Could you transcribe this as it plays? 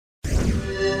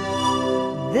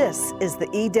This is the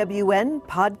EWN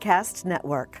Podcast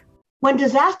Network. When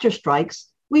disaster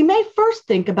strikes, we may first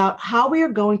think about how we are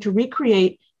going to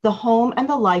recreate the home and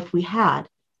the life we had.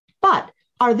 But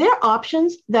are there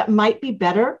options that might be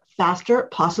better, faster,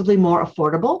 possibly more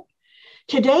affordable?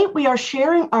 Today, we are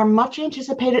sharing our much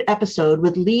anticipated episode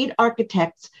with lead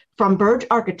architects from Burge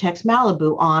Architects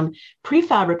Malibu on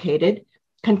prefabricated,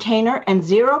 container, and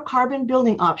zero carbon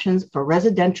building options for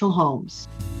residential homes.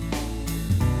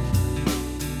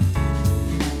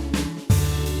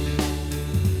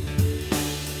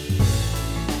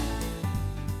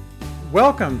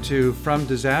 Welcome to From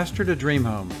Disaster to Dream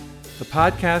Home, the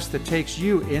podcast that takes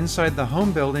you inside the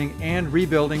home building and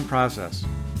rebuilding process.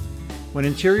 When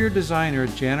interior designer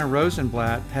Jana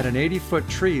Rosenblatt had an 80-foot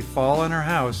tree fall on her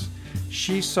house,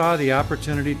 she saw the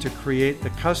opportunity to create the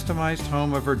customized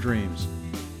home of her dreams.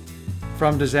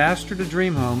 From Disaster to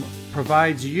Dream Home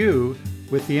provides you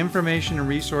with the information and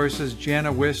resources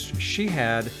Jana wished she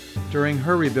had during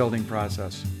her rebuilding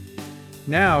process.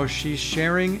 Now she's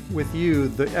sharing with you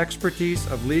the expertise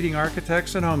of leading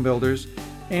architects and home builders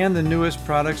and the newest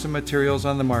products and materials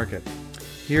on the market.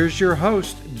 Here's your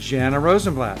host, Jana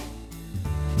Rosenblatt.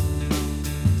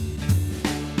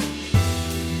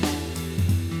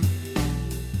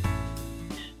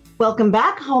 Welcome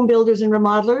back, home builders and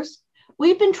remodelers.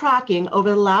 We've been tracking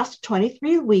over the last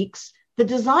 23 weeks the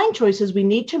design choices we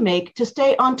need to make to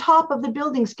stay on top of the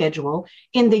building schedule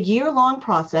in the year-long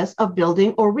process of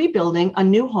building or rebuilding a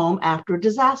new home after a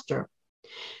disaster.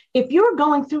 If you're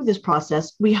going through this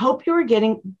process, we hope you're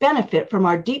getting benefit from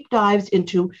our deep dives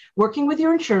into working with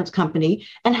your insurance company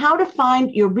and how to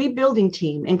find your rebuilding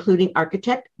team, including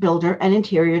architect, builder, and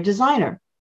interior designer.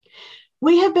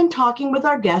 We have been talking with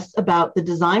our guests about the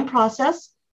design process,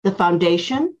 the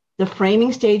foundation, the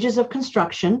framing stages of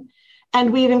construction,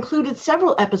 and we've included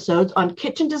several episodes on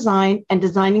kitchen design and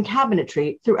designing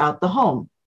cabinetry throughout the home.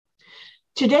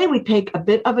 Today, we take a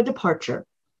bit of a departure.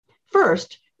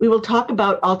 First, we will talk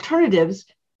about alternatives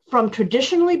from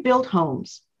traditionally built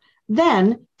homes,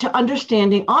 then to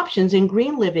understanding options in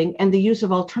green living and the use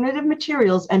of alternative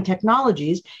materials and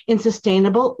technologies in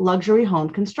sustainable luxury home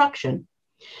construction.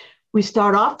 We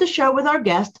start off the show with our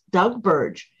guest, Doug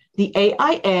Burge, the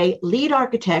AIA lead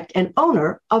architect and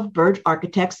owner of Burge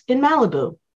Architects in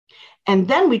Malibu. And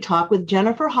then we talk with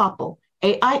Jennifer Hoppel,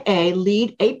 AIA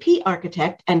lead AP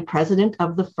architect and president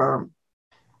of the firm.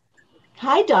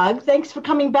 Hi, Doug. Thanks for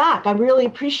coming back. I really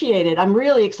appreciate it. I'm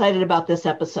really excited about this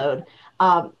episode.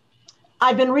 I've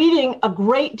been reading a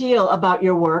great deal about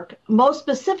your work. Most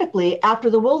specifically, after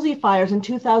the Woolsey fires in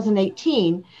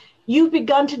 2018, you've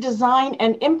begun to design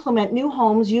and implement new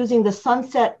homes using the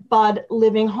Sunset Bud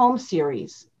Living Home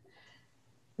series.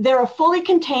 They're a fully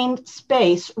contained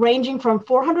space ranging from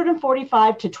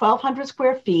 445 to 1,200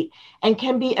 square feet and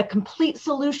can be a complete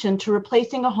solution to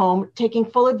replacing a home, taking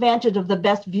full advantage of the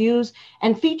best views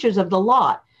and features of the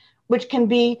lot, which can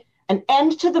be an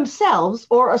end to themselves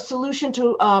or a solution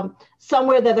to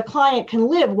somewhere that a client can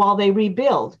live while they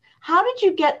rebuild. How did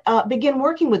you begin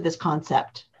working with this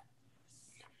concept?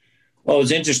 Well, it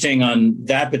was interesting on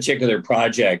that particular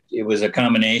project. It was a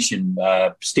combination.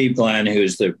 Steve Glenn,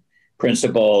 who's the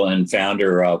principal and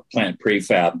founder of Plant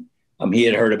Prefab, he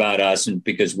had heard about us, and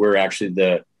because we're actually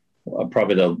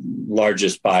probably the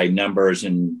largest by numbers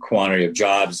and quantity of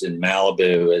jobs in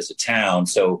Malibu as a town.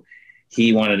 So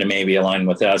he wanted to maybe align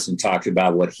with us and talk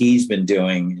about what he's been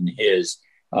doing in his,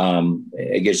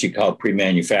 I guess you call it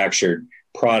pre-manufactured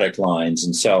product lines.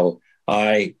 And so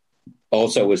I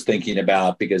also was thinking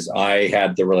about, because I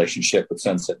had the relationship with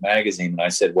Sunset Magazine, and I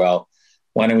said, well,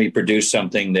 why don't we produce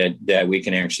something that we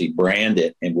can actually brand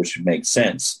it, and which would make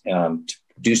sense to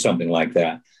do something like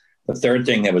that. The third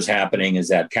thing that was happening is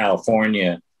that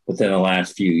California, within the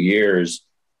last few years,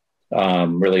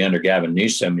 really under Gavin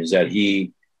Newsom, is that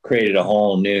he created a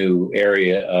whole new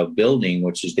area of building,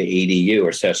 which is the ADU, or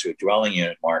accessory dwelling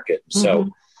unit market. Mm-hmm. So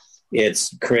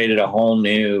it's created a whole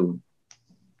new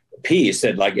piece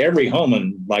that, like, every home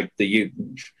in like the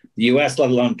U.S.,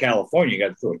 let alone California, you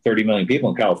got 30 million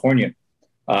people in California.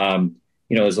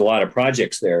 There's a lot of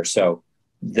projects there. So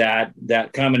that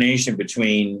combination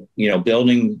between,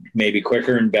 building maybe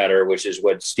quicker and better, which is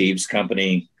what Steve's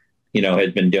company,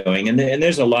 had been doing. And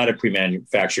there's a lot of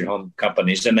pre-manufactured home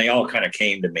companies, and they all kind of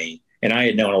came to me, and I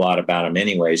had known a lot about them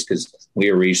anyways, because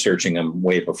we were researching them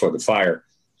way before the fire.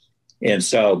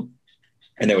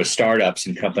 And there were startups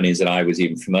and companies that I was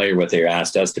even familiar with. They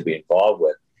asked us to be involved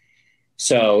with.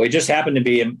 So it just happened to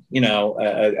be,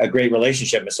 a great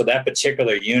relationship. And so that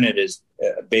particular unit is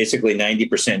basically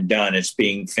 90% done. It's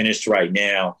being finished right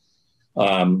now.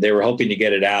 They were hoping to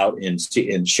get it out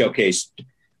and showcase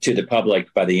to the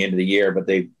public by the end of the year, but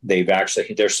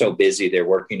they're so busy. They're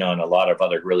working on a lot of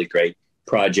other really great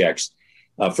projects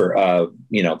for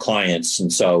clients.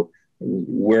 And so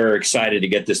we're excited to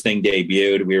get this thing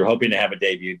debuted. We were hoping to have it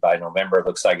debuted by November. It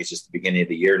looks like it's just the beginning of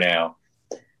the year now,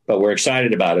 but we're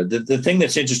excited about it. The thing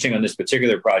that's interesting on this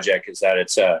particular project is that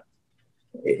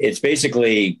it's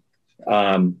basically,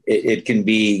 it can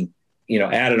be,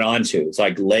 added onto. It's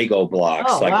like Lego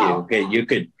blocks.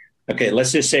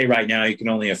 Let's just say right now you can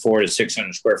only afford a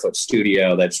 600 square foot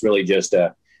studio. That's really just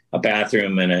a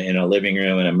bathroom and a living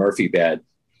room and a Murphy bed.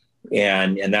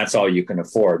 And that's all you can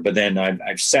afford. But then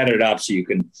I've set it up so you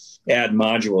can add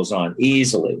modules on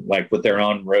easily, like with their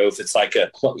own roof. It's like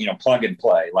a plug and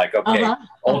play. Like,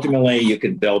 ultimately you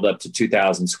can build up to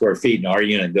 2,000 square feet, and our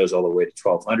unit goes all the way to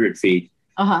 1,200 feet.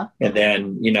 And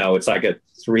then it's like a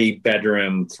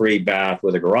 3-bedroom, 3-bath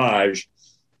with a garage,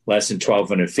 less than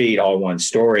 1,200 feet, all one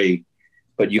story.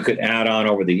 But you could add on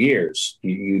over the years.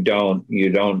 You don't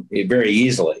very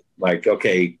easily. Like,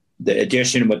 the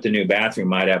addition with the new bathroom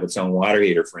might have its own water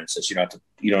heater, for instance.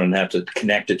 You don't have to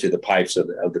connect it to the pipes of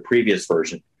the previous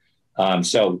version.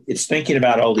 So it's thinking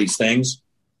about all these things.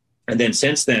 And then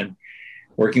since then,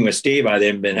 working with Steve, I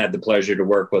then had the pleasure to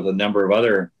work with a number of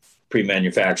other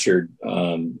pre-manufactured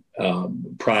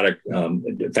product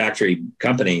factory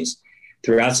companies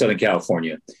throughout Southern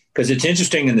California. Because it's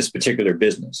interesting in this particular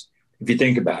business. If you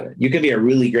think about it, you can be a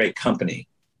really great company,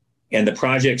 and the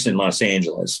project's in Los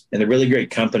Angeles, and the really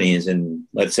great company is in,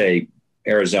 let's say,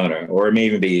 Arizona, or it may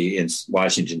even be in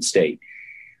Washington State.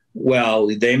 Well,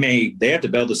 they have to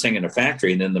build this thing in a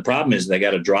factory, and then the problem is they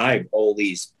got to drive all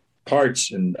these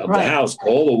parts of the house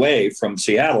all the way from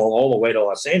Seattle all the way to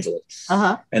Los Angeles.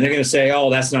 And they're going to say, "Oh,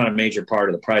 that's not a major part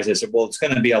of the price." I said, "Well, it's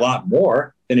going to be a lot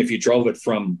more than if you drove it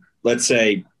from, let's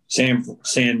say, San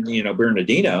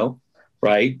Bernardino,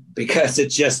 right? Because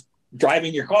it's just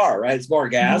driving your car, right? It's more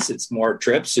gas, it's more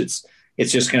trips, it's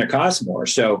just going to cost more."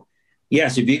 So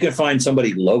yes, if you can find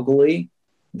somebody locally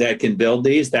that can build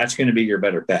these, that's going to be your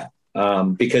better bet.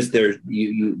 Because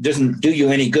doesn't do you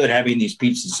any good having these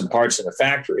pieces and parts in a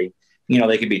factory.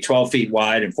 They can be 12 feet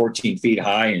wide and 14 feet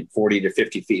high and 40 to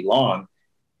 50 feet long.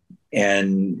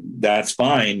 And that's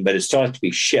fine, but it still has to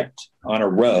be shipped on a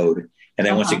road. And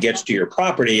then once it gets to your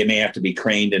property, it may have to be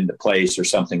craned into place or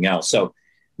something else. So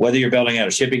whether you're building out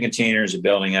of shipping containers or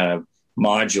building out of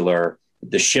modular,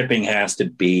 the shipping has to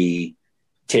be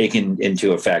taken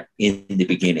into effect in the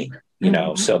beginning,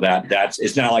 so that's,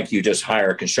 it's not like you just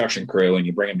hire a construction crew and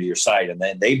you bring them to your site and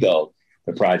then they build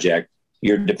the project.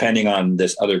 You're depending on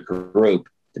this other group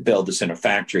to build this in a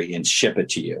factory and ship it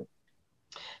to you.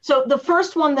 So the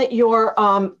first one that you're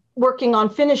working on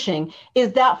finishing,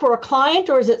 is that for a client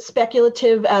or is it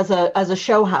speculative as a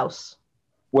show house?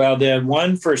 Well, the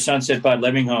one for Sunset Bud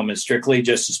Living Home is strictly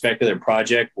just a speculative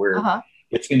project where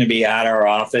it's going to be at our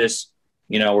office.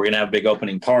 We're going to have a big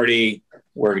opening party.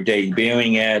 We're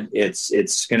debuting it.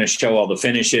 It's going to show all the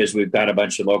finishes. We've got a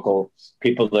bunch of local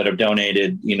people that have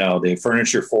donated, the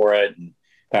furniture for it. In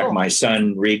fact, my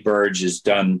son, Reed Burge, has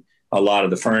done a lot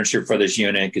of the furniture for this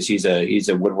unit because he's a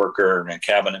woodworker and a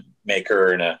cabinet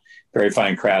maker and a very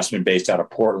fine craftsman based out of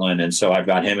Portland. And so I've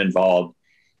got him involved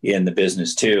in the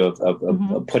business too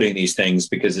of putting these things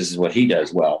because this is what he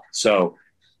does well. So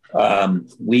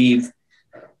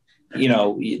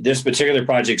this particular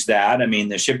project's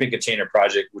the shipping container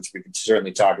project, which we can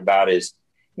certainly talk about, is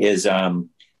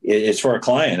for a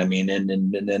client.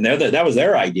 And that was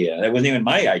their idea. That wasn't even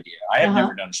my idea. I have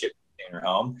never done a shipping container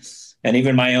home, and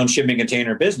even my own shipping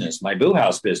container business, my Boo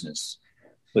House business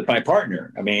with my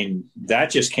partner. That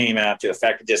just came out to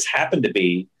effect. It just happened to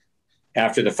be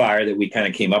after the fire that we kind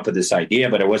of came up with this idea,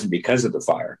 but it wasn't because of the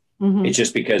fire. It's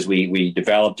just because we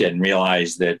developed it and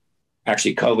realized that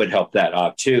actually COVID helped that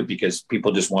out too, because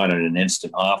people just wanted an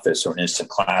instant office or an instant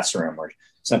classroom or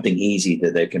something easy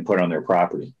that they can put on their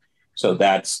property. So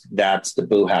that's the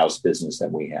Boo House business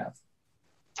that we have.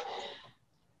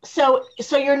 So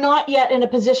you're not yet in a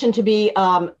position to be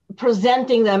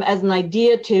presenting them as an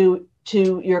idea to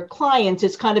your clients.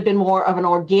 It's kind of been more of an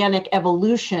organic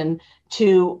evolution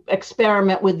to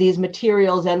experiment with these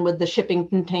materials and with the shipping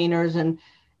containers and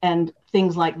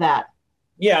things like that.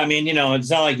 Yeah, it's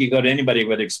not like you go to anybody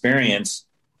with experience.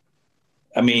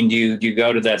 You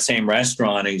go to that same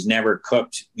restaurant who's never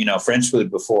cooked, French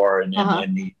food before, and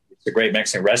it's a great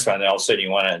Mexican restaurant, and all of a sudden you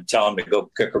want to tell them to go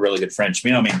cook a really good French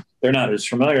meal. They're not as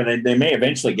familiar. They may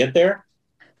eventually get there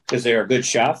because they're a good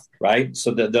chef, right?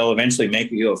 So that they'll eventually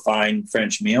make you a fine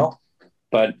French meal.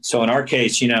 But so in our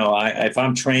case, if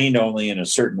I'm trained only in a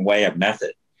certain way of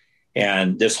method,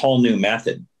 and this whole new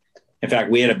method, in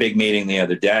fact, we had a big meeting the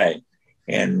other day.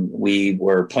 And we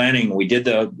were planning, we did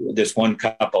this one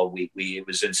couple, it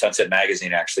was in Sunset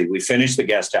Magazine, actually. We finished the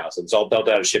guest house. It was all built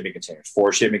out of shipping containers,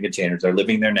 4 shipping containers. They're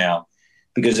living there now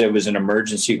because it was an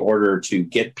emergency order to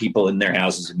get people in their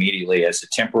houses immediately as a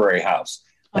temporary house.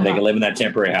 And they can live in that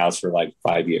temporary house for like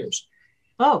 5 years.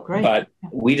 Oh, great. But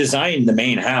we designed the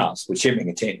main house with shipping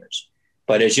containers,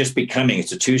 but it's a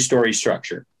 2-story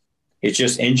structure. It's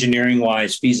just engineering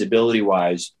wise, feasibility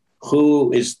wise,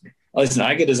 listen,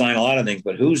 I could design a lot of things,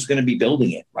 but who's going to be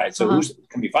building it, right? So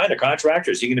can we find a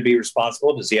contractor? Is he going to be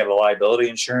responsible? Does he have a liability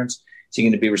insurance? Is he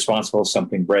going to be responsible if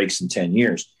something breaks in 10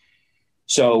 years?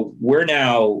 So we're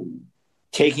now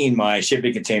taking my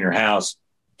shipping container house,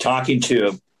 talking to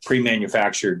a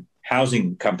pre-manufactured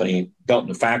housing company built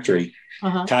in a factory,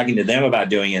 talking to them about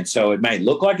doing it. So it might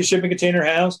look like a shipping container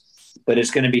house, but it's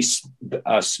going to be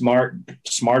a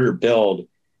smarter built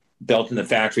in the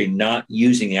factory, not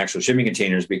using the actual shipping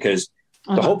containers, because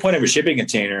the whole point of a shipping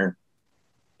container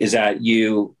is that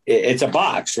it's a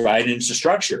box, right? And it's a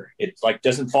structure. It like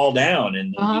doesn't fall down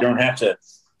and you don't have to,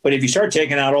 but if you start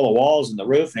taking out all the walls and the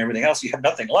roof and everything else, you have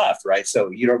nothing left, right?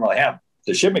 So you don't really have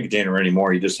the shipping container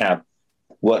anymore. You just have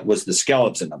what was the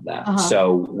skeleton of that.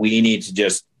 So we need to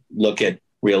just look at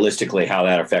realistically how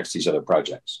that affects these other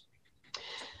projects.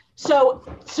 So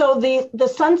the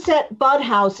Sunset Bud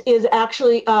House is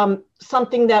actually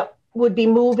something that would be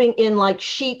moving in like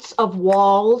sheets of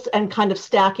walls and kind of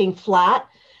stacking flat,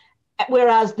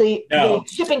 whereas the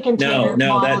shipping container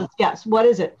model yes. What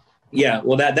is it? Yeah,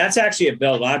 well, that's actually a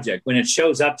built object. When it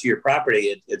shows up to your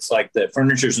property, it's like the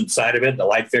furniture's inside of it, the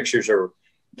light fixtures are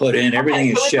put in, everything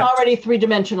is shipped. It's already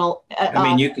 3-dimensional.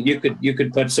 I mean, you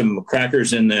could put some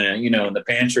crackers in the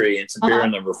pantry and some beer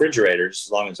in the refrigerators,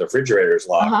 as long as the refrigerator is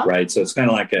locked, right? So it's kind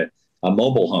of like a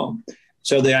mobile home.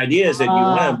 So the idea is that you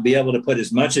want to be able to put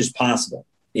as much as possible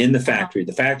in the factory.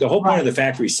 The whole point of the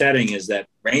factory setting is that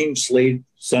rain, sleet,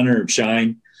 sun or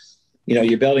shine,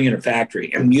 you're building in a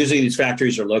factory, and usually these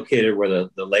factories are located where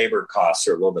the labor costs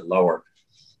are a little bit lower.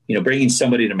 Bringing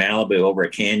somebody to Malibu over a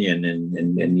canyon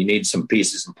and you need some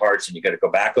pieces and parts, and you got to go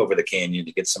back over the canyon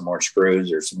to get some more screws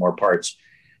or some more parts.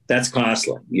 That's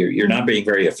costly. You're not being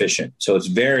very efficient. So it's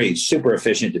very super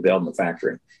efficient to build in the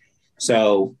factory.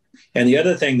 So, and the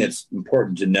other thing that's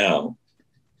important to know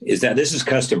is that this is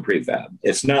custom prefab.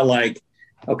 It's not like,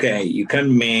 okay, you come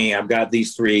to me, I've got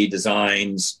these 3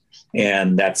 designs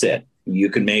and that's it. You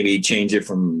can maybe change it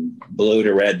from blue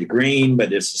to red to green,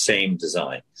 but it's the same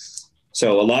design.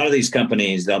 So a lot of these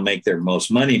companies, they'll make their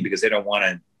most money because they don't want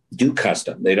to do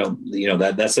custom. They don't,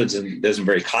 that isn't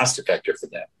very cost effective for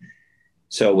them.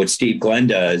 So what Steve Glenn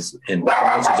does and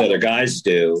most of these other guys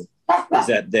do is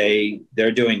that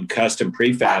they're doing custom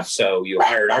prefab. So you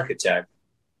hire an architect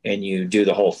and you do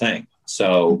the whole thing.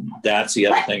 So that's the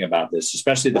other thing about this,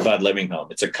 especially the Bud Living Home.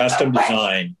 It's a custom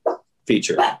design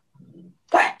feature.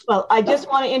 Well, I just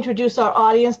want to introduce our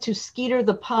audience to Skeeter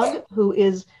the Pug, who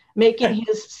is making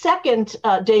his second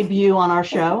debut on our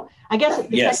show. I guess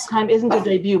the second time isn't a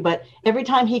debut, but every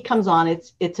time he comes on,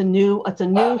 it's a new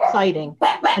sighting,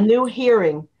 a new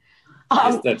hearing.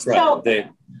 Yes, that's right. So,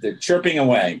 they're chirping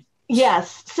away.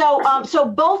 Yes. So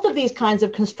both of these kinds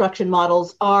of construction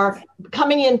models are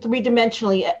coming in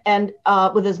 3-dimensionally and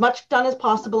with as much done as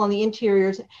possible on the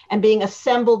interiors and being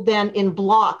assembled then in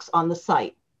blocks on the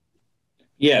site.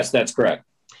 Yes, that's correct.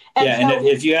 And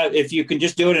if you can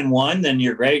just do it in one, then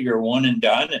you're great. You're one and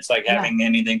done. It's like having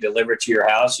anything delivered to your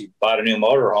house. You bought a new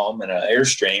motorhome and an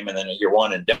Airstream, and then you're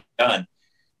one and done.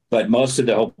 But most of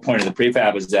the whole point of the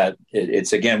prefab is that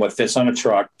it's again what fits on a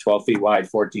truck, 12 feet wide,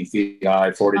 14 feet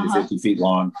high, 40 to 50 feet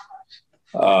long,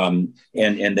 and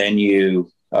then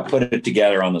you put it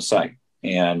together on the site,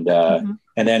 and then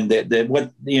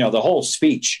the whole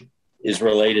speech is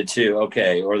related to,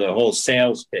 or the whole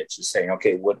sales pitch is saying,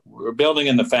 okay, what we're building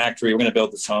in the factory, we're going to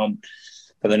build this home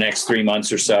for the next 3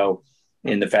 months or so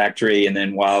in the factory. And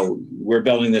then while we're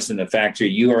building this in the factory,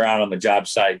 you are out on the job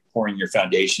site pouring your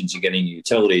foundations, you're getting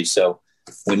utilities. So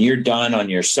when you're done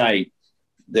on your site,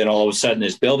 then all of a sudden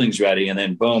this building's ready. And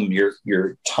then boom,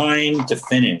 your time to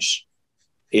finish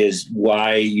is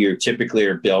why you typically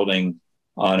are building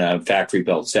on a factory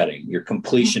built setting, your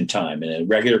completion time. And a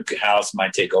regular house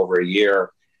might take over a year.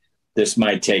 This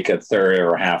might take a third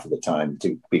or half of the time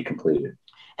to be completed.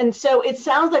 And so it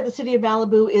sounds like the city of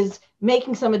Malibu is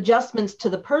making some adjustments to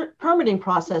the permitting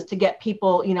process to get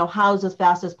people, housed as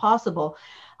fast as possible.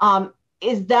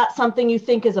 Is that something you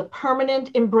think is a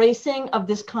permanent embracing of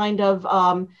this kind of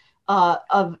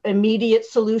immediate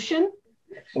solution?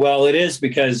 Well, it is,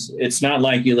 because it's not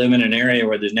like you live in an area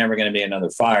where there's never going to be another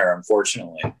fire.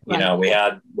 Unfortunately, right.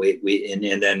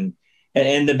 And then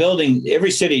And the building,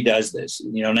 every city does this.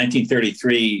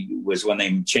 1933 was when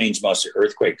they changed most of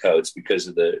earthquake codes because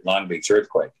of the Long Beach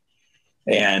earthquake.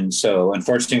 And so,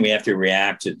 unfortunately, we have to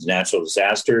react to natural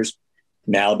disasters.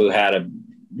 Malibu had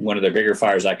one of their bigger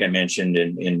fires, like I mentioned,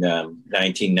 in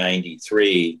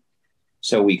 1993.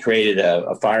 So we created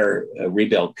a fire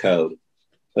rebuild code.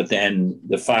 But then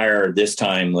the fire this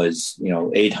time was,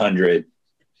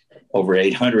 over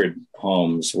 800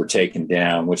 homes were taken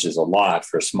down, which is a lot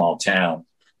for a small town.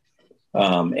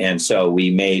 And so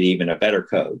we made even a better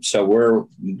code. So we're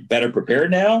better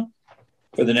prepared now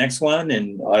for the next one.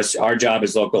 And our job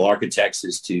as local architects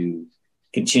is to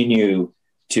continue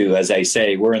to, as I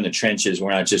say, we're in the trenches.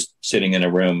 We're not just sitting in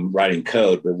a room writing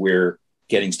code, but we're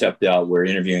getting stuff out. We're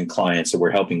interviewing clients, and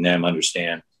we're helping them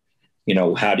understand,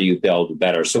 how do you build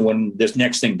better? So when this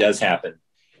next thing does happen,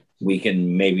 we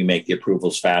can maybe make the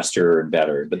approvals faster and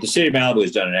better. But the city of Malibu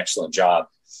has done an excellent job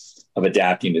of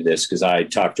adapting to this, because I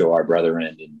talked to our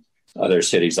brethren in other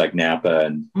cities like Napa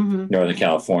and Northern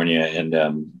California,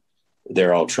 and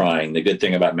they're all trying. The good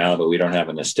thing about Malibu, we don't have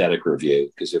an aesthetic review,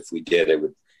 because if we did, it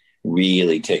would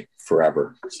really take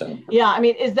forever. So yeah, I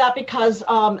mean, is that because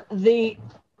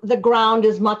the ground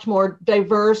is much more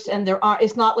diverse, and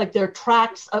it's not like there are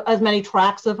as many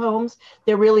tracts of homes.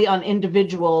 They're really on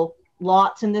individual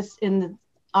lots in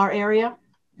our area?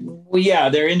 Well, yeah,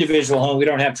 they're individual homes. We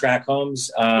don't have tract homes.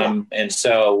 And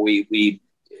so we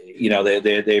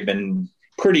they've been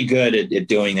pretty good at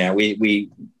doing that.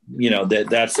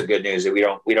 That's the good news,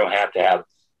 that we don't have to have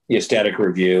the aesthetic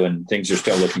review, and things are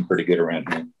still looking pretty good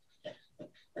around here.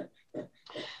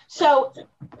 So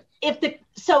the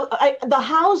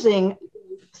housing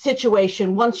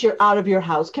situation, once you're out of your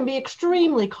house, can be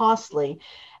extremely costly.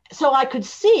 So I could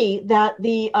see that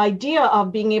the idea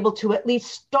of being able to at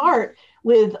least start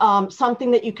with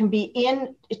something that you can be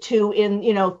in 3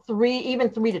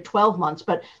 to 12 months,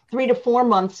 but 3 to 4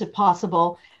 months if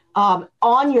possible,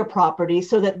 on your property,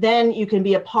 so that then you can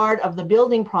be a part of the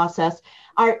building process.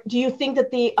 Do you think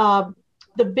that the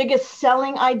biggest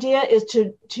selling idea is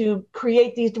to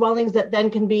create these dwellings that then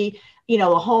can be,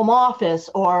 a home office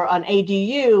or an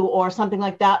ADU or something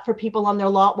like that for people on their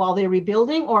lot while they're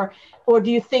rebuilding? Or do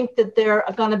you think that they're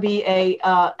going to be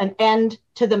an end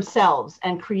to themselves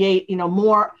and create,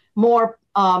 more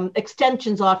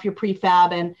extensions off your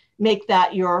prefab and make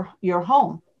that your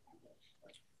home?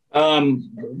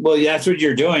 Well, that's what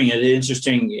you're doing. It's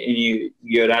interesting. And you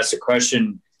had asked a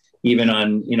question even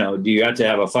on, do you have to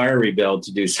have a fire rebuild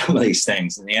to do some of these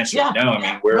things? And the answer is no. I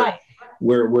mean,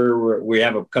 we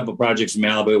have a couple of projects in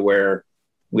Malibu where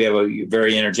we have a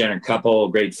very energetic couple,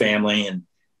 a great family, and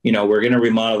we're going to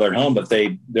remodel their home, but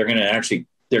they're going to actually,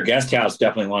 their guest house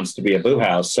definitely wants to be a boo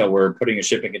house. So we're putting a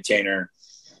shipping container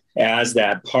as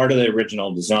that part of the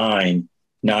original design,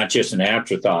 not just an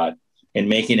afterthought, and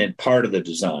making it part of the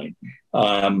design.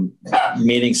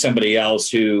 Meeting somebody else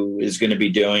who is going to be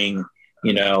doing,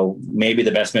 maybe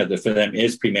the best method for them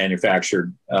is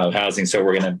pre-manufactured housing. So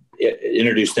we're going to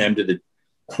introduce them to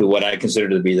what I consider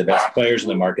to be the best players in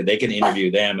the market. They can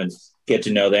interview them and get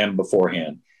to know them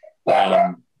beforehand.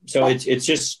 So it's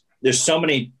just, there's so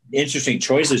many interesting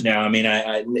choices now. I mean,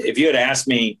 if you had asked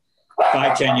me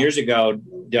 5-10 years ago,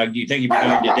 Doug, do you think you'd be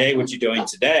doing today what you're doing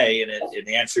today? And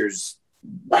the answer is,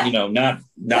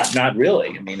 not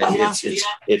really. I mean,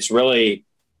 it's really,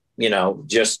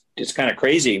 just, it's kind of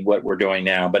crazy what we're doing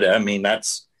now. But I mean,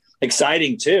 that's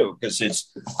exciting too,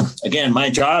 because again, my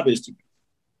job is to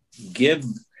give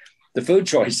the food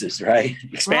choices, right?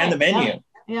 Expand the menu.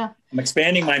 Yeah. I'm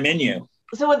expanding my menu.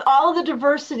 So with all of the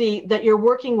diversity that you're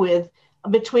working with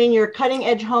between your cutting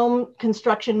edge home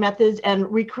construction methods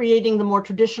and recreating the more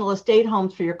traditional estate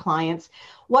homes for your clients,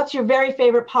 what's your very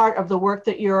favorite part of the work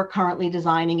that you're currently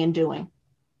designing and doing?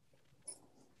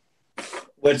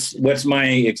 What's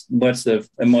the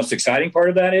most exciting part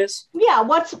of that is? Yeah.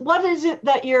 What is it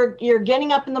that you're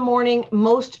getting up in the morning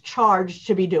most charged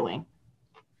to be doing?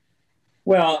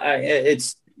 Well,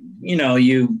 it's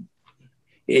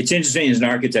interesting as an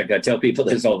architect. I tell people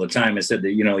this all the time. I said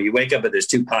that, you wake up and there's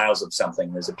two piles of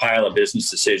something. There's a pile of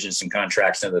business decisions and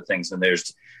contracts and other things. And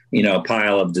there's, a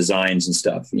pile of designs and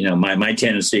stuff. My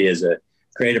tendency as a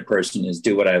creative person is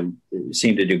do what I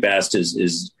seem to do best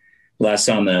is less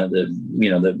on the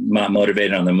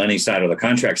motivated on the money side or the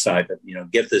contract side, but,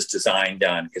 get this design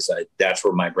done, because that's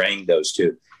where my brain goes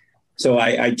to. So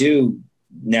I do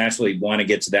naturally want to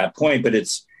get to that point, but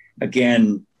it's,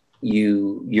 again,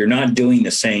 you're not doing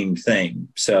the same thing.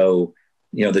 So,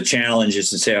 the challenge is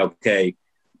to say, okay,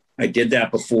 I did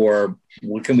that before.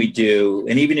 What can we do?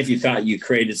 And even if you thought you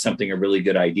created something, a really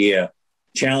good idea,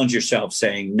 challenge yourself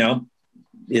saying, no,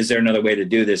 is there another way to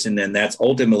do this? And then that's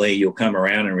ultimately you'll come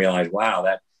around and realize, wow,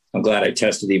 that I'm glad I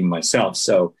tested even myself.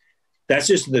 So that's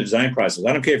just the design process.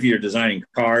 I don't care if you're designing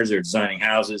cars or designing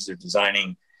houses or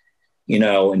designing,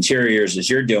 interiors as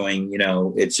you're doing,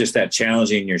 it's just that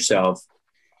challenging yourself.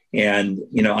 And,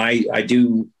 I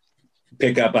do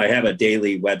pick up, I have a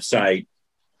daily website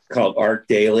called Arc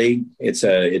Daily. It's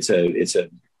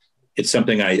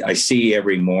something I see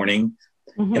every morning.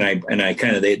 Mm-hmm. And I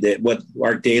kind of, what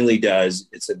Arc Daily does,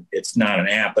 it's not an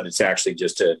app, but it's actually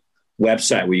just a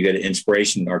website where you get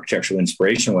an architectural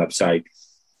inspiration website.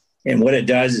 And what it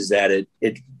does is that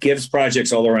it gives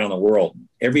projects all around the world.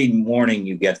 Every morning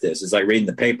you get this. It's like reading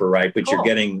the paper, right? But You're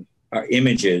getting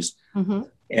images. Mm-hmm.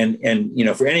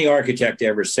 And for any architect to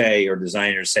ever say or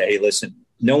designer say, hey, listen,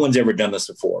 no one's ever done this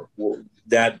before. Well,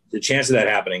 the chance of that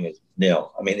happening is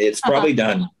nil. I mean, it's probably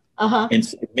done.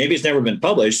 And maybe it's never been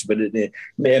published, but it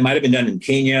might have been done in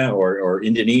Kenya or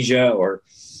Indonesia or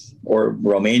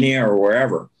Romania or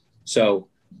wherever. So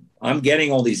I'm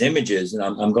getting all these images and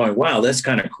I'm going, wow, that's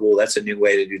kind of cool. That's a new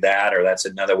way to do that. Or that's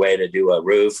another way to do a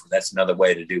roof. Or that's another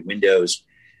way to do windows.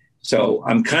 So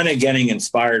I'm kind of getting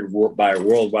inspired by a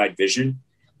worldwide vision.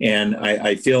 And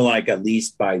I feel like at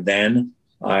least by then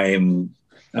I'm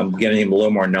getting a little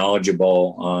more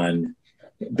knowledgeable on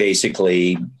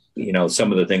basically,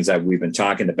 some of the things that we've been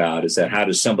talking about is that how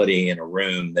does somebody in a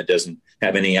room that doesn't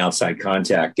have any outside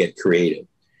contact get creative?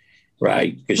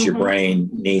 Right? Because your brain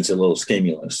needs a little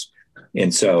stimulus.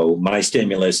 And so my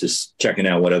stimulus is checking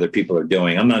out what other people are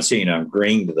doing. I'm not saying I'm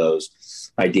agreeing to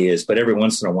those ideas, but every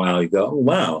once in a while you go, oh,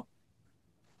 wow.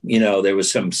 There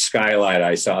was some skylight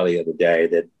I saw the other day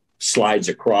that slides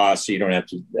across. So you don't have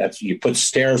to, you put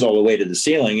stairs all the way to the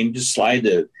ceiling and just slide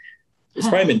it's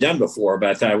probably been done before, but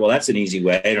I thought, well, that's an easy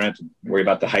way. I don't have to worry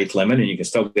about the height limit and you can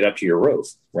still get up to your roof.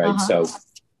 Right. So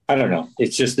I don't know.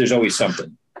 It's just, there's always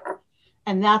something.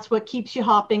 And that's what keeps you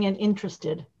hopping and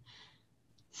interested.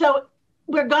 So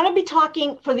we're going to be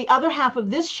talking for the other half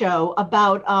of this show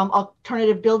about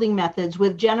alternative building methods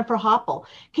with Jennifer Hopple.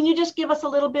 Can you just give us a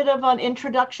little bit of an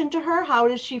introduction to her? How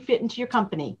does she fit into your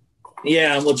company?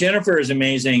 Yeah, well, Jennifer is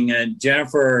amazing.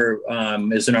 Jennifer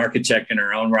is an architect in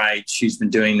her own right. She's been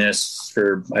doing this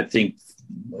for, I think,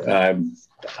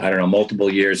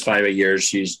 multiple years, 5-8 years.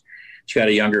 She's got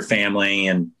a younger family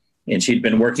and she'd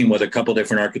been working with a couple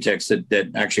different architects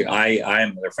that actually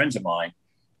they're friends of mine.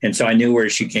 And so I knew where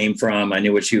she came from. I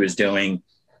knew what she was doing.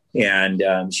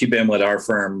 And she'd been with our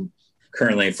firm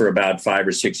currently for about 5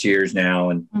 or 6 years now.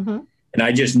 And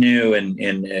I just knew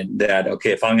and that,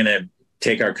 okay, if I'm going to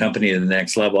take our company to the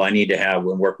next level, I need to have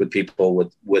and work with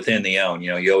people within the own.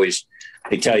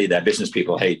 They tell you that business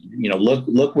people, hey,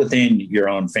 look within your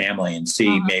own family and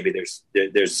see maybe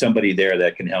there's somebody there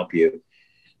that can help you,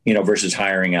 versus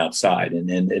hiring outside.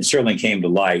 And it certainly came to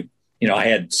light. I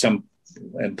had some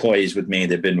employees with me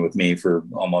that have been with me for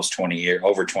almost 20 years,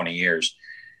 over 20 years.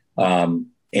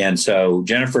 And so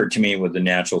Jennifer to me was the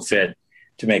natural fit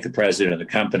to make the president of the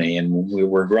company. And we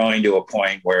were growing to a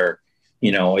point where,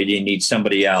 I didn't need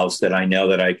somebody else that I know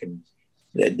that I can,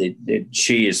 that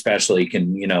she especially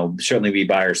can, certainly be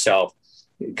by herself,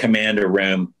 command a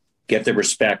room, get the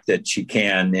respect that she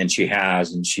can and she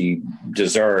has and she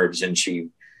deserves and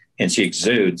she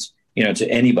exudes, to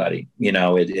anybody.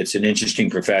 It's an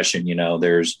interesting profession.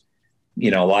 There's, a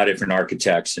lot of different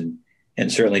architects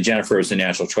and certainly Jennifer was the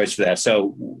natural choice for that.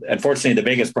 So unfortunately, the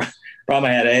biggest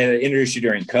problem I had introduced you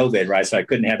during COVID, right? So I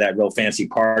couldn't have that real fancy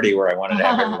party where I wanted to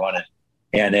have everyone.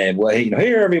 And then, well,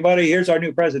 here, everybody, here's our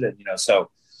new president, so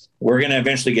we're going to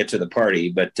eventually get to the party.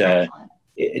 But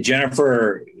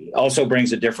Jennifer also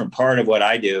brings a different part of what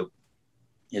I do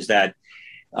is that,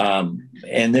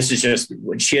 and this is just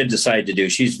what she had decided to do.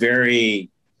 She's very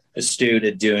astute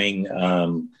at doing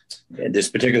this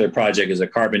particular project is a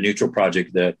carbon neutral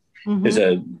project that is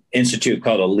an institute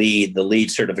called the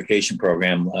LEED certification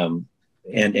program.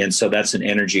 And so that's an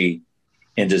energy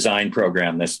and design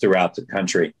program that's throughout the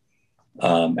country.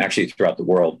 Actually throughout the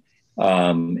world.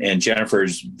 And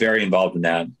Jennifer's very involved in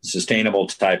that sustainable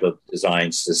type of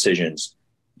designs decisions.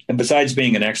 And besides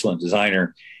being an excellent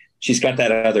designer, she's got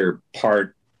that other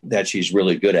part that she's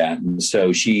really good at. And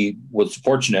so she was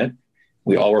fortunate.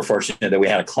 We all were fortunate that we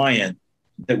had a client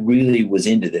that really was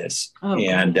into this. Oh,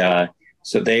 and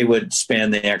so they would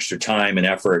spend the extra time and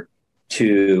effort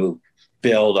to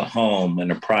build a home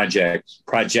and projects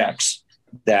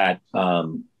that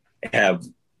have,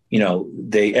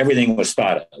 everything was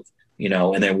thought of,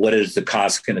 and then what is the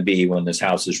cost going to be when this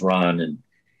house is run and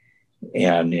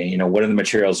what are the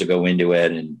materials that go into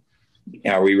it? And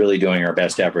are we really doing our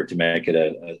best effort to make it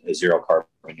a zero carbon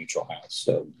neutral house?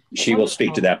 So she will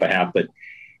speak to that behalf, but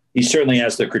he certainly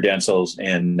has the credentials,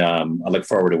 and I look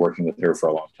forward to working with her for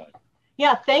a long time.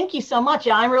 Yeah, thank you so much.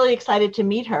 Yeah, I'm really excited to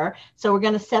meet her. So we're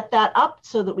going to set that up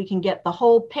so that we can get the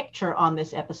whole picture on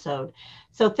this episode.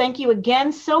 So thank you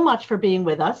again so much for being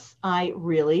with us. I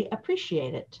really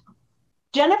appreciate it.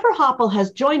 Jennifer Hopple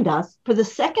has joined us for the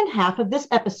second half of this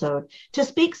episode to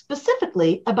speak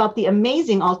specifically about the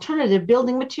amazing alternative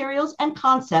building materials and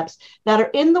concepts that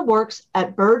are in the works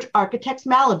at Burge Architects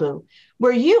Malibu,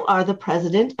 where you are the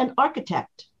president and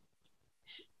architect.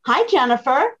 Hi,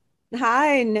 Jennifer.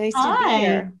 Hi, nice to be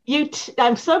here.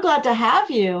 I'm so glad to have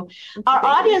you. Our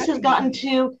audience has gotten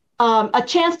to a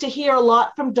chance to hear a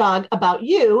lot from Doug about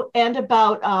you and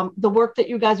about the work that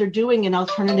you guys are doing in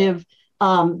alternative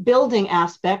building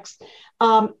aspects.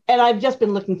 And I've just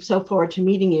been looking so forward to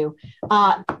meeting you.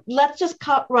 Let's just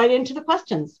cut right into the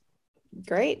questions.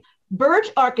 Great. Burge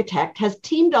Architect has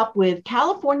teamed up with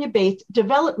California-based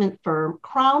development firm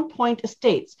Crown Point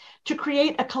Estates to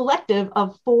create a collective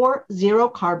of 4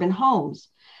 zero-carbon homes.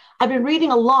 I've been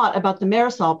reading a lot about the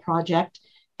Marisol project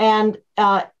and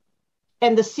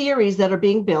the series that are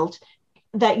being built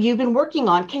that you've been working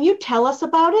on. Can you tell us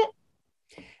about it?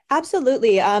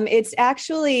 Absolutely. It's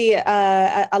actually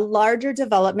a larger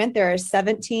development. There are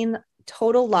 17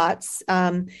 total lots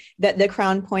that the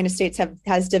Crown Point Estates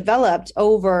has developed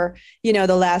over,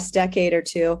 the last decade or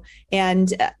two.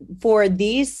 And for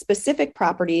these specific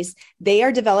properties, they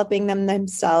are developing them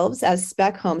themselves as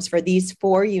spec homes for these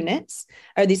 4 units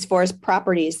or these 4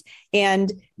 properties.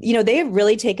 And, they have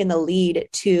really taken the lead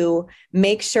to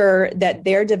make sure that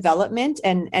their development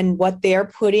and what they're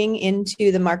putting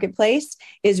into the marketplace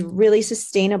is really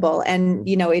sustainable. And,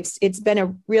 it's been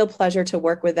a real pleasure to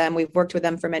work with them. We've worked with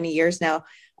them for many years now.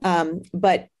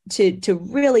 But to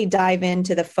really dive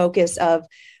into the focus of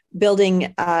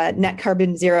building net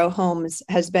carbon zero homes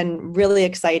has been really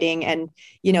exciting. And,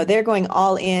 they're going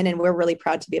all in, and we're really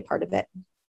proud to be a part of it.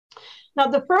 Now,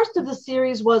 the first of the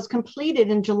series was completed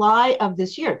in July of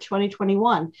this year,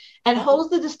 2021, and holds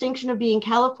the distinction of being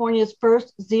California's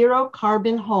first zero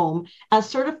carbon home as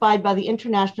certified by the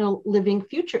International Living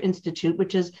Future Institute,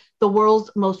 which is the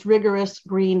world's most rigorous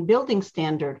green building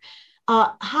standard.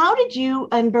 How did you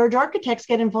and Burge Architects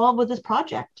get involved with this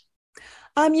project?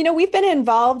 We've been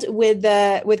involved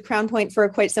with Crown Point for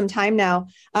quite some time now,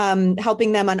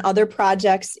 helping them on other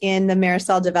projects in the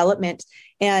Marisol development.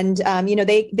 And,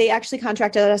 they actually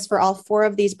contracted us for all 4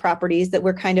 of these properties that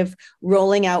we're kind of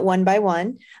rolling out one by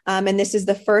one. And this is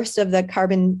the first of the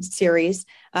carbon series.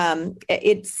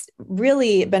 It's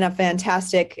really been a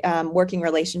fantastic working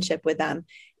relationship with them.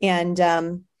 And,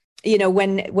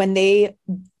 when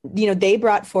they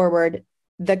brought forward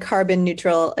the carbon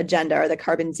neutral agenda or the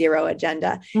carbon zero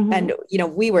agenda. Mm-hmm. And,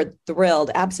 we were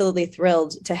thrilled, absolutely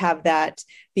thrilled to have that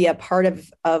be a part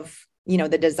of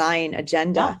the design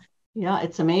agenda. Yeah,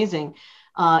 it's amazing.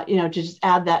 To just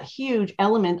add that huge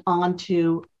element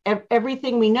onto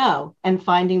everything we know and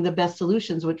finding the best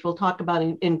solutions, which we'll talk about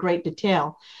in great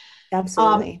detail.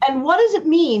 Absolutely. And what does it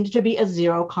mean to be a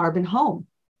zero carbon home?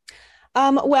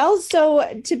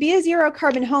 So to be a zero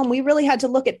carbon home, we really had to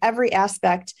look at every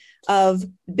aspect of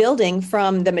building,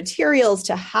 from the materials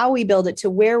to how we build it to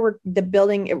where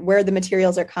the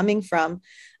materials are coming from.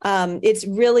 It's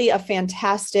really a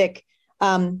fantastic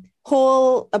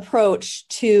whole approach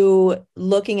to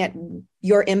looking at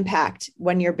your impact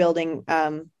when you're building.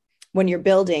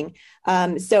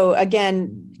 So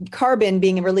again, carbon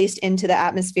being released into the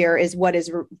atmosphere is what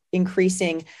is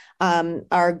increasing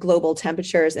our global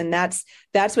temperatures. And that's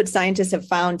what scientists have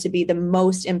found to be the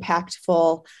most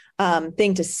impactful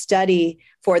thing to study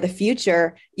for the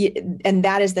future. And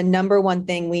that is the number one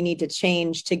thing we need to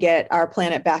change to get our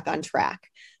planet back on track.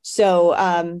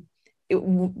 So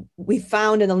we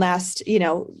found in the last,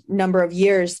 number of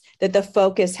years that the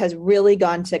focus has really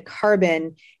gone to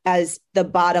carbon as the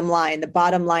bottom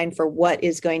line for what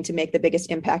is going to make the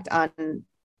biggest impact on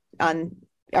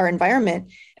our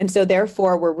environment. And so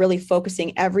therefore, we're really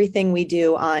focusing everything we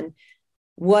do on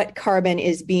what carbon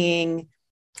is being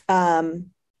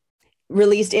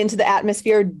released into the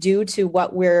atmosphere due to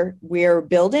what we're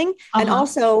building, and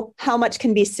also how much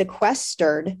can be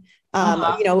sequestered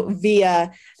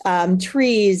via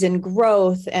trees and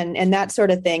growth and that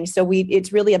sort of thing. So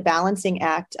it's really a balancing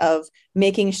act of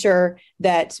making sure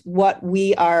that what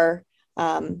we're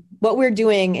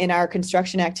doing in our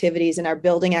construction activities and our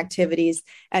building activities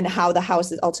and how the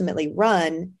house is ultimately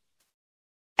run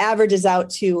averages out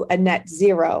to a net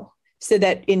zero, so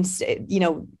that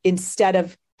instead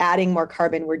of adding more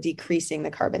carbon, we're decreasing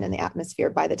the carbon in the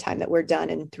atmosphere by the time that we're done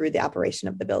and through the operation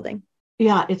of the building.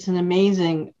 Yeah, it's an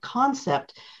amazing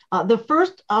concept. The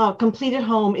first completed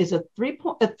home is a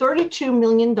 $32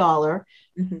 million,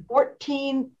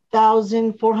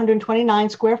 14,429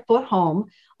 square foot home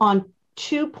on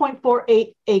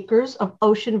 2.48 acres of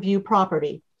ocean view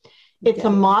property. It's a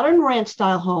modern ranch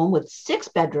style home with 6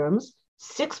 bedrooms,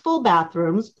 6 full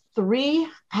bathrooms, 3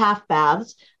 half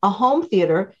baths, a home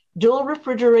theater, dual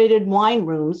refrigerated wine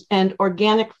rooms, and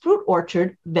organic fruit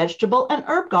orchard, vegetable and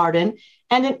herb garden,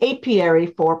 and an apiary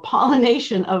for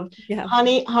pollination of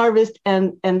honey harvest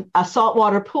and a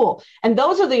saltwater pool. And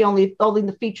those are the only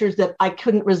the features that I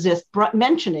couldn't resist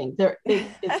mentioning.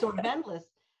 It's sort of endless.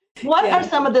 What are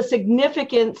some of the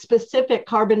significant specific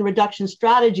carbon reduction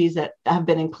strategies that have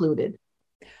been included?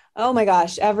 Oh my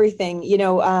gosh, everything,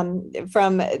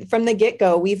 from the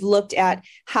get-go, we've looked at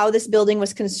how this building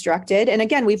was constructed. And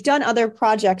again, we've done other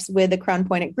projects with the Crown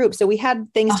Point group. So we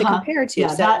had things to compare to. Yeah,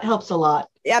 so that helps a lot.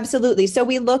 Absolutely. So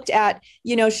we looked at,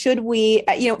 should we,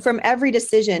 from every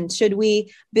decision, should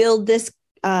we build this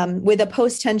with a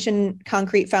post-tension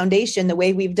concrete foundation the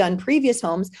way we've done previous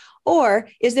homes, or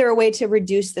is there a way to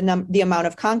reduce the amount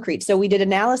of concrete? So we did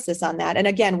analysis on that. And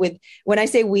again, when I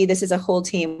say we, this is a whole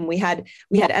team. We had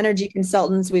energy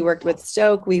consultants. We worked with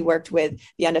Stoke. We worked with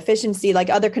Beyond Efficiency,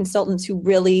 like other consultants who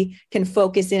really can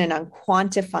focus in on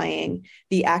quantifying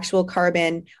the actual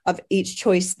carbon of each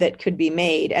choice that could be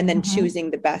made and then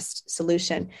choosing the best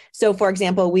solution. So for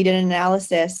example, we did an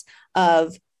analysis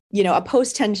of a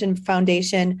post-tension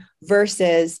foundation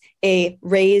versus a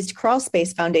raised crawl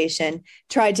space foundation,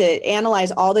 tried to analyze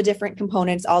all the different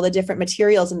components, all the different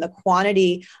materials, and the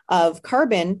quantity of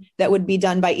carbon that would be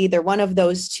done by either one of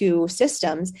those two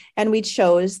systems. And we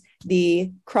chose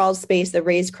the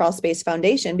raised crawl space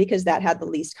foundation because that had the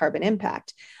least carbon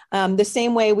impact. The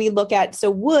same way we look at,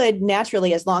 so wood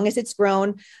naturally, as long as it's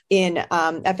grown in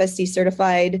FSC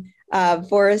certified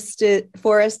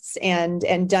forests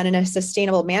and done in a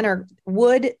sustainable manner,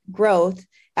 wood growth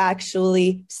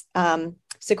actually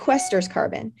sequesters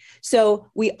carbon. So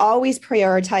we always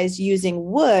prioritize using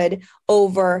wood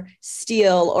over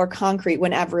steel or concrete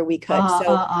whenever we could.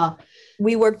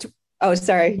 We worked. Oh,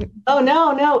 sorry. Oh,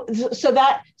 no. So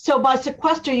by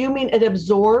sequester, you mean it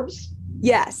absorbs?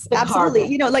 Yes,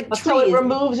 absolutely. Carbon. So it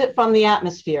removes it from the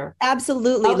atmosphere.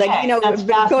 Absolutely. Okay,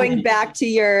 going back to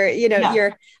your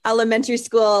elementary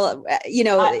school,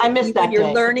 I missed that when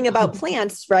you're learning about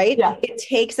plants, right? Yeah. It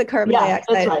takes the carbon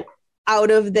dioxide out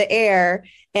of the air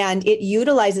and it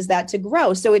utilizes that to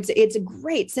grow. So it's a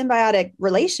great symbiotic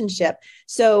relationship.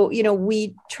 So,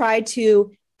 we try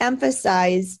to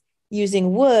emphasize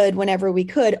using wood whenever we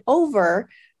could over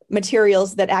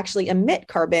materials that actually emit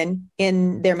carbon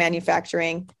in their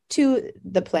manufacturing to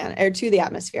the planet or to the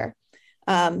atmosphere.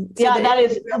 That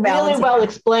is really well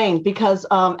explained because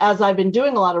as I've been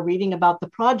doing a lot of reading about the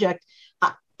project,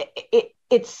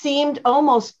 it seemed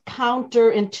almost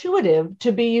counterintuitive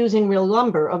to be using real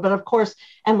lumber. But of course,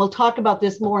 and we'll talk about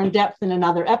this more in depth in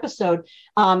another episode,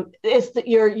 is that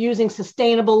you're using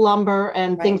sustainable lumber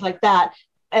and things like that.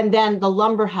 And then the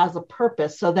lumber has a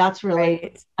purpose. So that's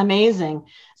really amazing.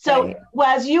 So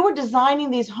as you were designing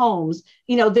these homes,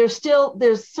 there's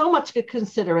so much to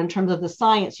consider in terms of the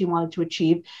science you wanted to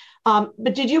achieve.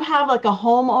 But did you have like a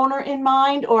homeowner in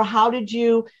mind, or how did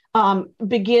you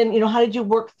begin? How did you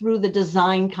work through the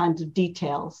design kinds of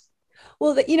details?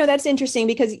 Well, that's interesting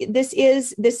because this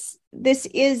is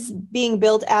being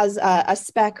built as a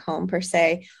spec home per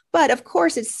se, but of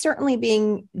course it's certainly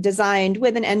being designed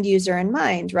with an end user in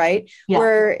mind, right? Yeah.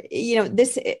 Where,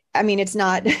 it's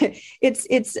not,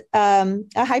 it's a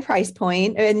high price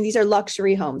point and these are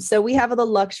luxury homes. So we have the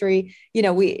luxury,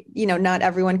 not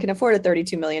everyone can afford a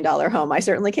 $32 million home. I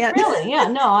certainly can't. Really? Yeah,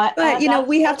 no. But,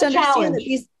 we have to understand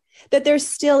that there's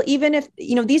still, even if,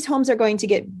 these homes are going to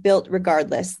get built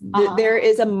regardless, there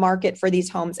is a market for these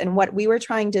homes. And what we were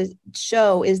trying to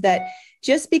show is that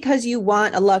just because you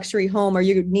want a luxury home or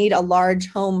you need a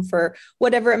large home for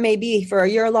whatever it may be, for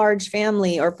your large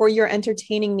family or for your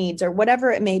entertaining needs or whatever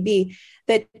it may be,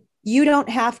 that you don't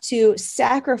have to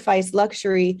sacrifice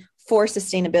luxury for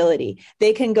sustainability.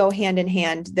 They can go hand in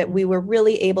hand, that we were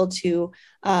really able to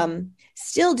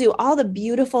still do all the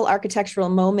beautiful architectural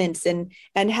moments and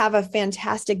have a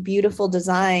fantastic, beautiful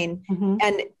design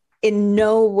and in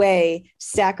no way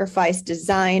sacrifice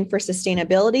design for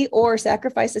sustainability or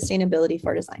sacrifice sustainability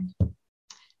for design.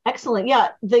 Excellent. Yeah.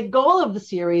 The goal of the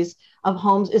series of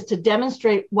homes is to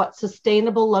demonstrate what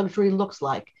sustainable luxury looks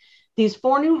like. These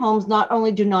 4 new homes not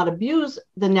only do not abuse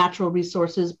the natural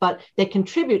resources, but they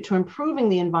contribute to improving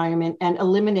the environment and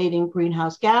eliminating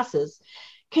greenhouse gases.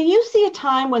 Can you see a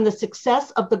time when the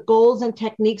success of the goals and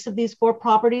techniques of these 4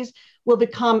 properties will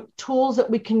become tools that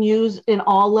we can use in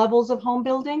all levels of home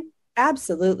building?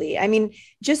 Absolutely. I mean,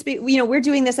 we're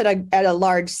doing this at a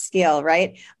large scale,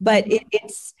 right? But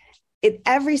it's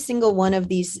every single one of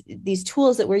these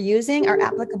tools that we're using are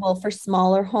applicable for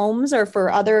smaller homes or for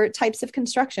other types of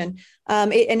construction.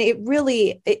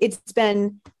 It's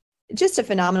been just a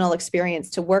phenomenal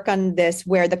experience to work on this,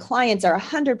 where the clients are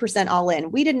 100% all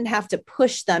in. We didn't have to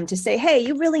push them to say, hey,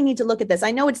 you really need to look at this.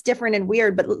 I know it's different and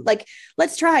weird, but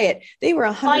let's try it. They were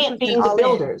 100% being all the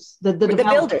builders, in. the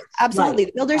builders, absolutely.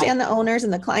 Right. The builders and the owners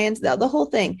and the clients, the whole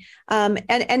thing.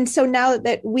 And so now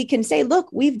that we can say, look,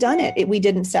 we've done it. We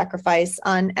didn't sacrifice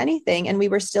on anything, and we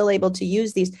were still able to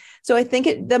use these. So I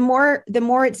think the more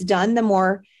it's done, the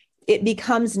more it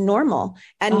becomes normal.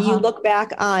 And you look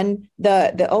back on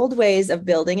the old ways of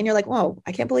building and you're like, whoa,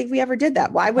 I can't believe we ever did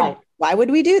that. Why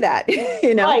would we do that?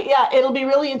 Right. Yeah. It'll be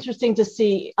really interesting to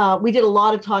see. We did a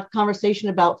lot of conversation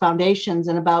about foundations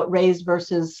and about raised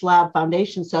versus slab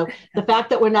foundations. So the fact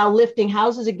that we're now lifting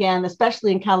houses again,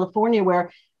 especially in California,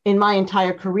 where in my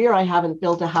entire career, I haven't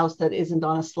built a house that isn't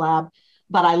on a slab,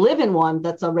 but I live in one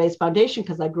that's a raised foundation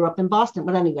because I grew up in Boston.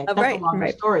 But anyway, that's a longer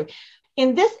story.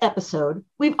 In this episode,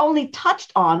 we've only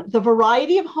touched on the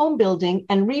variety of home building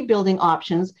and rebuilding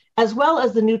options, as well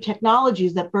as the new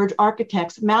technologies that Burge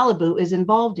Architects Malibu is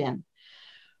involved in.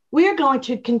 We are going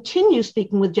to continue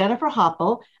speaking with Jennifer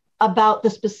Hoppel about the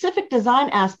specific design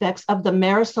aspects of the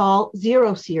Marisol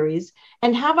Zero series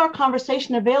and have our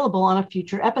conversation available on a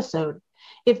future episode.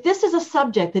 If this is a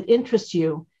subject that interests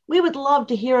you, we would love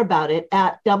to hear about it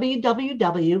at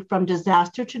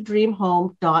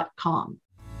www.fromdisastertodreamhome.com.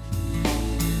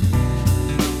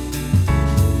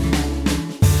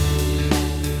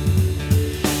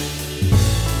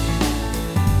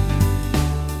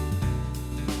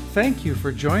 Thank you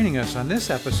for joining us on this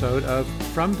episode of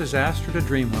From Disaster to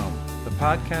Dream Home, the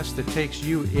podcast that takes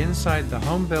you inside the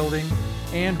home building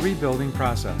and rebuilding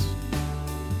process.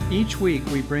 Each week,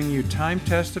 we bring you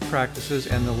time-tested practices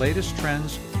and the latest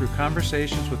trends through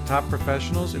conversations with top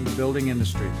professionals in the building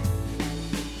industry.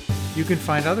 You can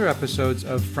find other episodes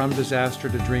of From Disaster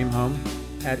to Dream Home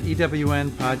at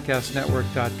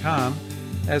ewnpodcastnetwork.com,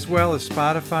 as well as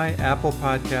Spotify, Apple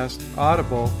Podcasts,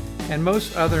 Audible, and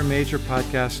most other major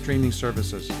podcast streaming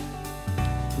services.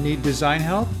 Need design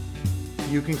help?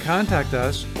 You can contact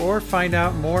us or find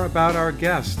out more about our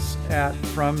guests at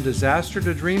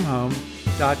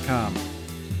FromDisasterToDreamHome.com.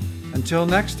 Until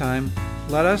next time,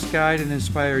 let us guide and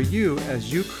inspire you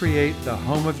as you create the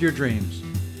home of your dreams.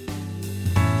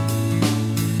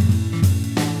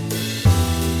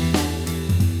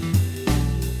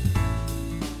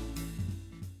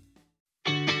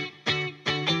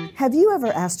 Have you ever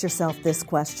asked yourself this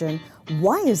question?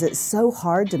 Why is it so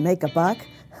hard to make a buck?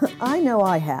 I know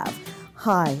I have.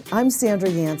 Hi, I'm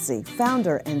Sandra Yancey,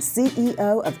 founder and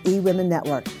CEO of eWomen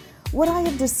Network. What I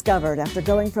have discovered after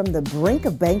going from the brink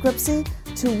of bankruptcy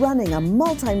to running a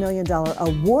multi-million-dollar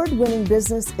award-winning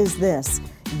business is this: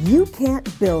 you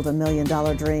can't build $1 million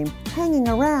dream hanging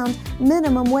around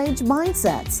minimum wage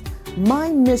mindsets. My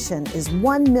mission is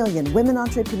 1 million women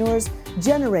entrepreneurs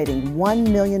generating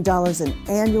 $1 million in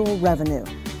annual revenue.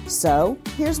 So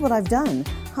here's what I've done.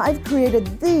 I've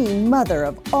created the mother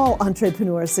of all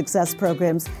entrepreneur success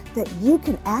programs that you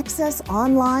can access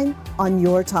online on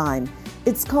your time.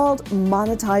 It's called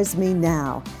Monetize Me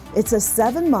Now. It's a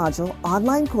 7-module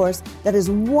online course that is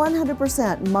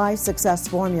 100% my success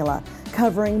formula,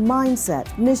 covering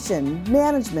mindset, mission,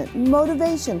 management,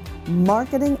 motivation,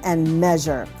 marketing, and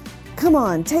measure. Come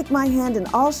on, take my hand and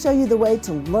I'll show you the way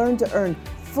to learn to earn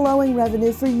flowing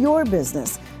revenue for your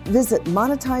business. Visit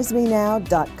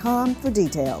monetizemenow.com for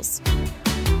details.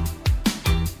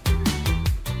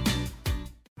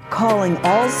 Calling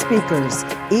all speakers,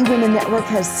 eWomen Network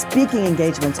has speaking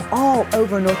engagements all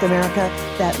over North America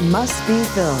that must be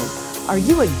filled. Are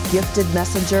you a gifted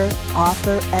messenger,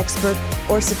 author, expert,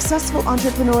 or successful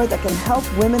entrepreneur that can help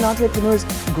women entrepreneurs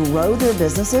grow their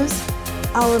businesses?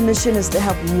 Our mission is to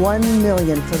help 1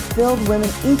 million fulfilled women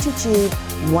each achieve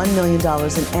 $1 million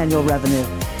in annual revenue.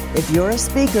 If you're a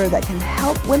speaker that can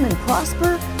help women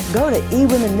prosper, go to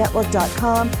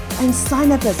eWomenNetwork.com and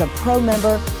sign up as a pro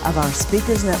member of our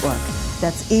Speakers Network.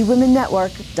 That's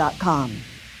eWomenNetwork.com.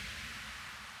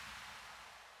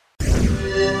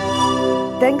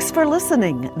 Thanks for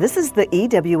listening. This is the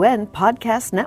EWN Podcast Network.